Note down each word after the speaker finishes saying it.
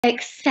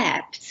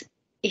Except,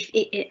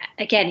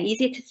 again,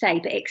 easier to say,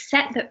 but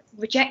except that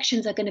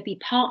rejections are going to be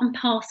part and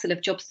parcel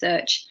of job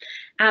search.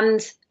 And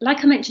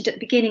like I mentioned at the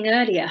beginning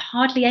earlier,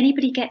 hardly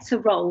anybody gets a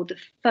role the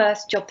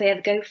first job they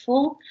ever go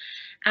for.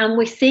 And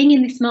we're seeing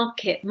in this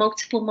market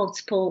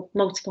multiple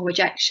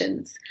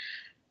rejections.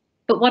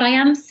 But what I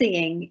am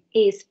seeing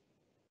is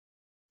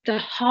the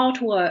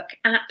hard work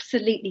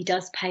absolutely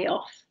does pay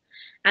off.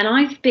 And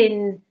I've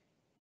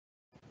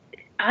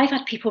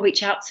had people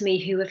reach out to me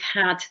who have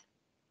had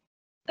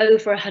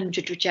over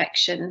 100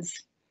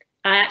 rejections.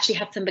 I actually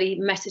had somebody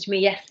message me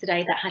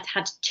yesterday that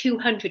had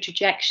 200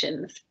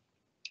 rejections,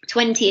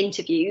 20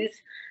 interviews,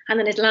 and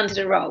then had landed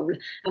a role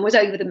and was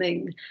over the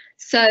moon.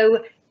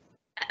 So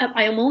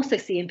I am also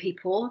seeing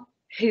people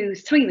who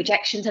 3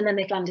 rejections and then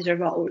they've landed a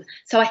role.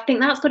 So I think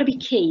that's got to be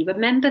key.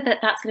 Remember that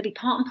that's going to be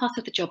part and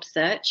parcel of the job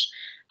search.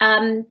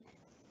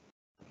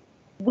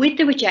 With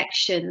the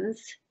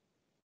rejections,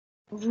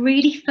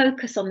 really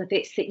focus on the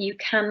bits that you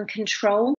can control.